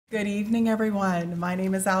Good evening, everyone. My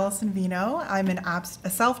name is Alison Veino. I'm a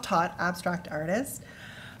self-taught abstract artist.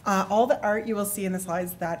 All the art you will see in the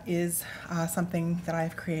slides, that is something that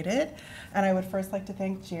I've created. And I would first like to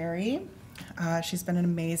thank Jerry. She's been an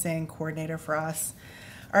amazing coordinator for us.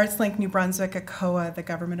 ArtsLink New Brunswick, ACOA, the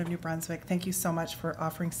government of New Brunswick, thank you so much for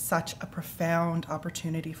offering such a profound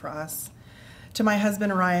opportunity for us. To my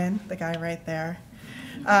husband, Ryan, the guy right there,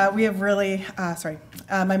 we have really,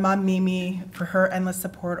 my mom Mimi, for her endless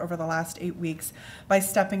support over the last 8 weeks by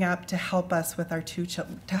stepping up to help us with our to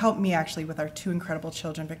help me actually with our two incredible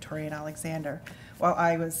children, Victoria and Alexander, while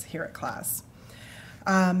I was here at class.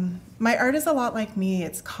 My art is a lot like me.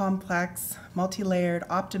 It's complex, multi-layered,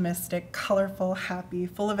 optimistic, colorful, happy,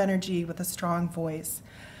 full of energy with a strong voice.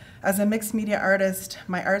 As a mixed media artist,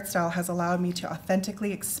 my art style has allowed me to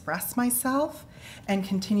authentically express myself and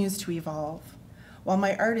continues to evolve. While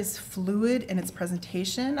my art is fluid in its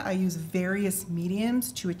presentation, I use various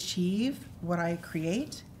mediums to achieve what I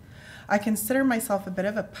create. I consider myself a bit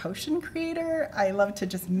of a potion creator. I love to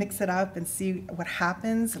just mix it up and see what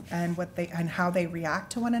happens and how they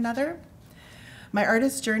react to one another. My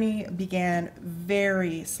artist journey began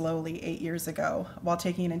very slowly 8 years ago while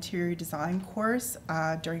taking an interior design course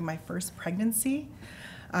during my first pregnancy.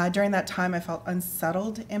 During that time, I felt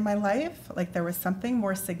unsettled in my life, like there was something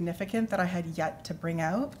more significant that I had yet to bring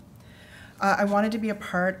out. I wanted to be a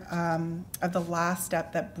part of the last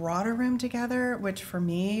step that brought a room together, which for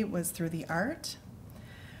me was through the art.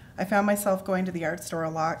 I found myself going to the art store a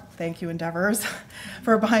lot, thank you Endeavors,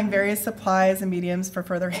 for buying various supplies and mediums for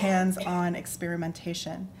further hands-on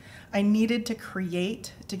experimentation. I needed to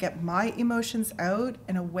create to get my emotions out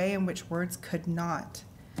in a way in which words could not.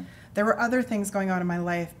 There were other things going on in my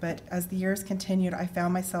life, but as the years continued, I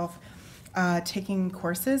found myself taking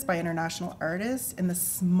courses by international artists in the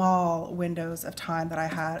small windows of time that I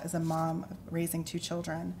had as a mom raising two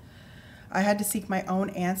children. I had to seek my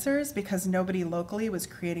own answers because nobody locally was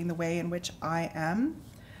creating the way in which I am.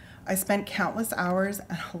 I spent countless hours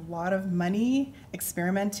and a lot of money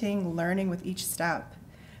experimenting, learning with each step.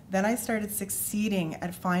 Then I started succeeding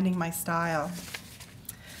at finding my style.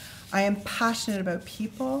 I am passionate about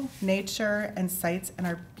people, nature, and sites in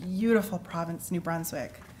our beautiful province, New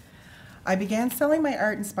Brunswick. I began selling my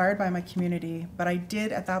art inspired by my community, but I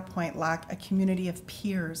did at that point lack a community of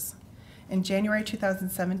peers. In January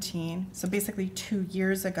 2017, so basically 2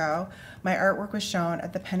 years ago, my artwork was shown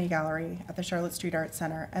at the Penny Gallery at the Charlotte Street Arts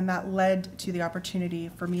Centre, and that led to the opportunity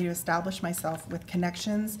for me to establish myself with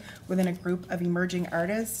connections within a group of emerging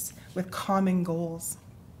artists with common goals.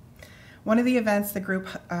 One of the events this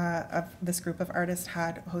group of artists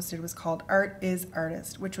had hosted was called Art is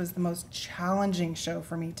Artist, which was the most challenging show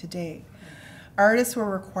for me to date. Artists were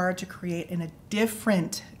required to create in a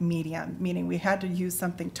different medium, meaning we had to use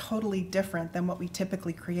something totally different than what we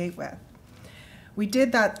typically create with. We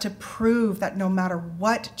did that to prove that no matter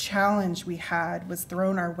what challenge we had was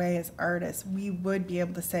thrown our way as artists, we would be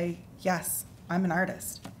able to say, yes, I'm an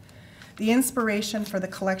artist. The inspiration for the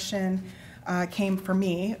collection came for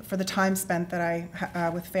me for the time spent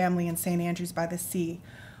that with family in St. Andrews by the Sea,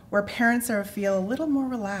 where parents feel a little more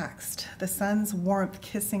relaxed, the sun's warmth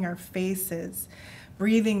kissing our faces,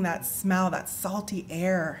 breathing that smell, that salty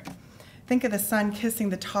air. Think of the sun kissing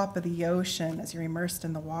the top of the ocean as you're immersed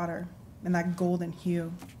in the water, in that golden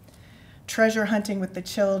hue. Treasure hunting with the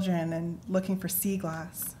children and looking for sea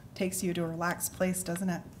glass takes you to a relaxed place, doesn't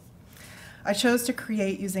it? I chose to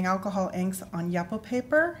create using alcohol inks on Yupo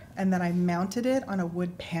paper, and then I mounted it on a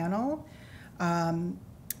wood panel, and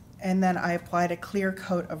then I applied a clear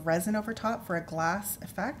coat of resin over top for a glass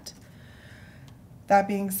effect. That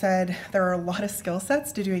being said, there are a lot of skill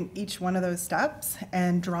sets to doing each one of those steps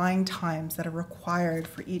and drying times that are required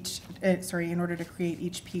for in order to create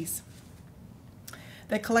each piece.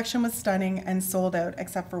 The collection was stunning and sold out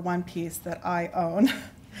except for one piece that I own.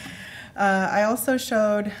 It also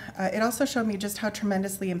showed me just how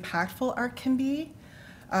tremendously impactful art can be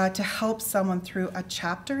to help someone through a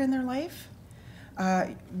chapter in their life.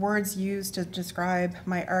 Words used to describe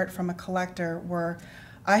my art from a collector were,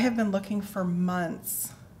 I have been looking for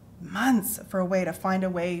months for a way to find a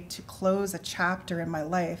way to close a chapter in my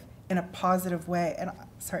life in a positive way, and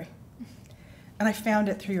I found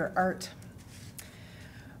it through your art.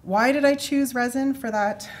 Why did I choose resin for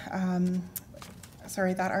that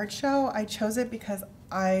art show? I chose it because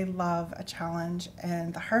I love a challenge,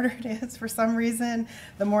 and the harder it is for some reason,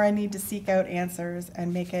 the more I need to seek out answers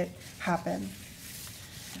and make it happen.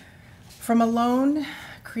 From alone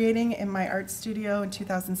creating in my art studio in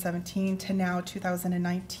 2017 to now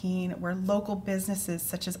 2019, where local businesses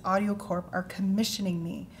such as AudioCorp are commissioning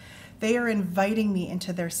me, They are inviting me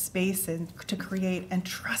into their spaces to create and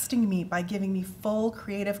trusting me by giving me full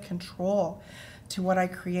creative control to what I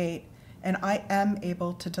create, and I am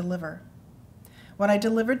able to deliver. When I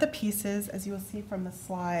delivered the pieces, as you will see from the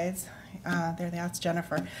slides, that's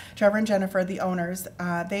Jennifer. Trevor and Jennifer, the owners,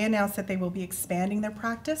 they announced that they will be expanding their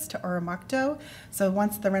practice to Oromocto. So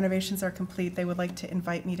once the renovations are complete, they would like to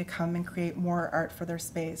invite me to come and create more art for their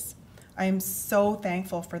space. I am so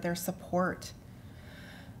thankful for their support.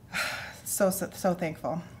 So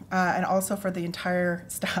thankful. And also for the entire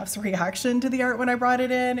staff's reaction to the art when I brought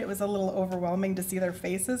it in. It was a little overwhelming to see their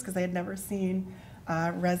faces because they had never seen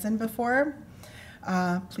resin before.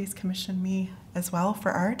 Please commission me as well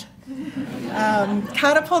for art.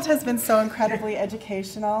 Catapult has been so incredibly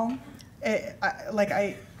educational.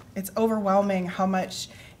 It's overwhelming how much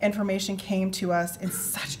information came to us in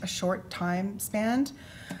such a short time span.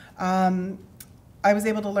 I was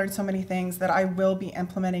able to learn so many things that I will be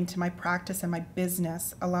implementing to my practice and my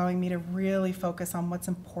business, allowing me to really focus on what's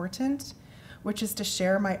important, which is to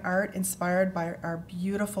share my art inspired by our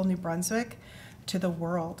beautiful New Brunswick to the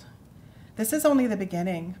world. This is only the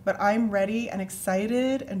beginning, but I'm ready and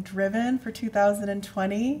excited and driven for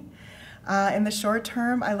 2020. In the short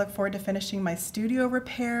term, I look forward to finishing my studio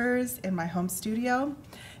repairs in my home studio,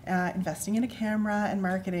 investing in a camera and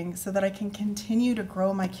marketing so that I can continue to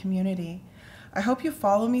grow my community. I hope you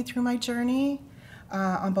follow me through my journey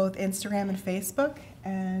on both Instagram and Facebook,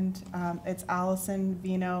 and it's Alison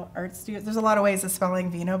Veino Art Studio. There's a lot of ways of spelling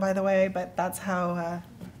Veino, by the way, but that's how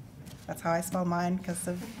I spell mine because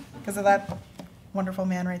of that wonderful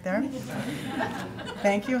man right there.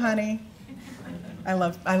 Thank you, honey. I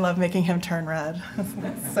love making him turn red.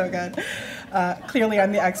 It's so good. Clearly,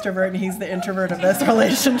 I'm the extrovert and he's the introvert of this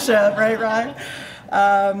relationship, right, Ryan?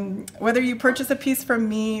 Whether you purchase a piece from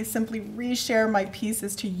me, simply reshare my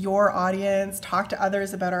pieces to your audience, talk to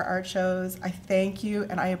others about our art shows. I thank you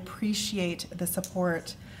and I appreciate the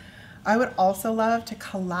support. I would also love to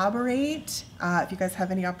collaborate. If you guys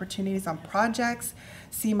have any opportunities on projects,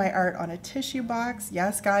 see my art on a tissue box.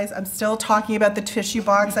 Yes, guys, I'm still talking about the tissue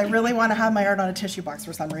box. I really want to have my art on a tissue box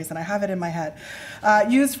for some reason. I have it in my head.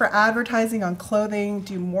 Used for advertising on clothing,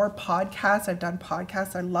 do more podcasts. I've done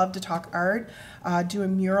podcasts. I love to talk art. Do a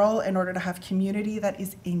mural in order to have community that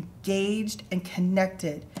is engaged and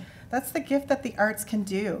connected. That's the gift that the arts can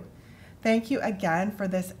do. Thank you again for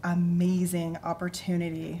this amazing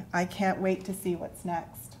opportunity. I can't wait to see what's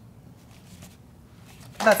next.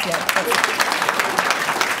 That's it.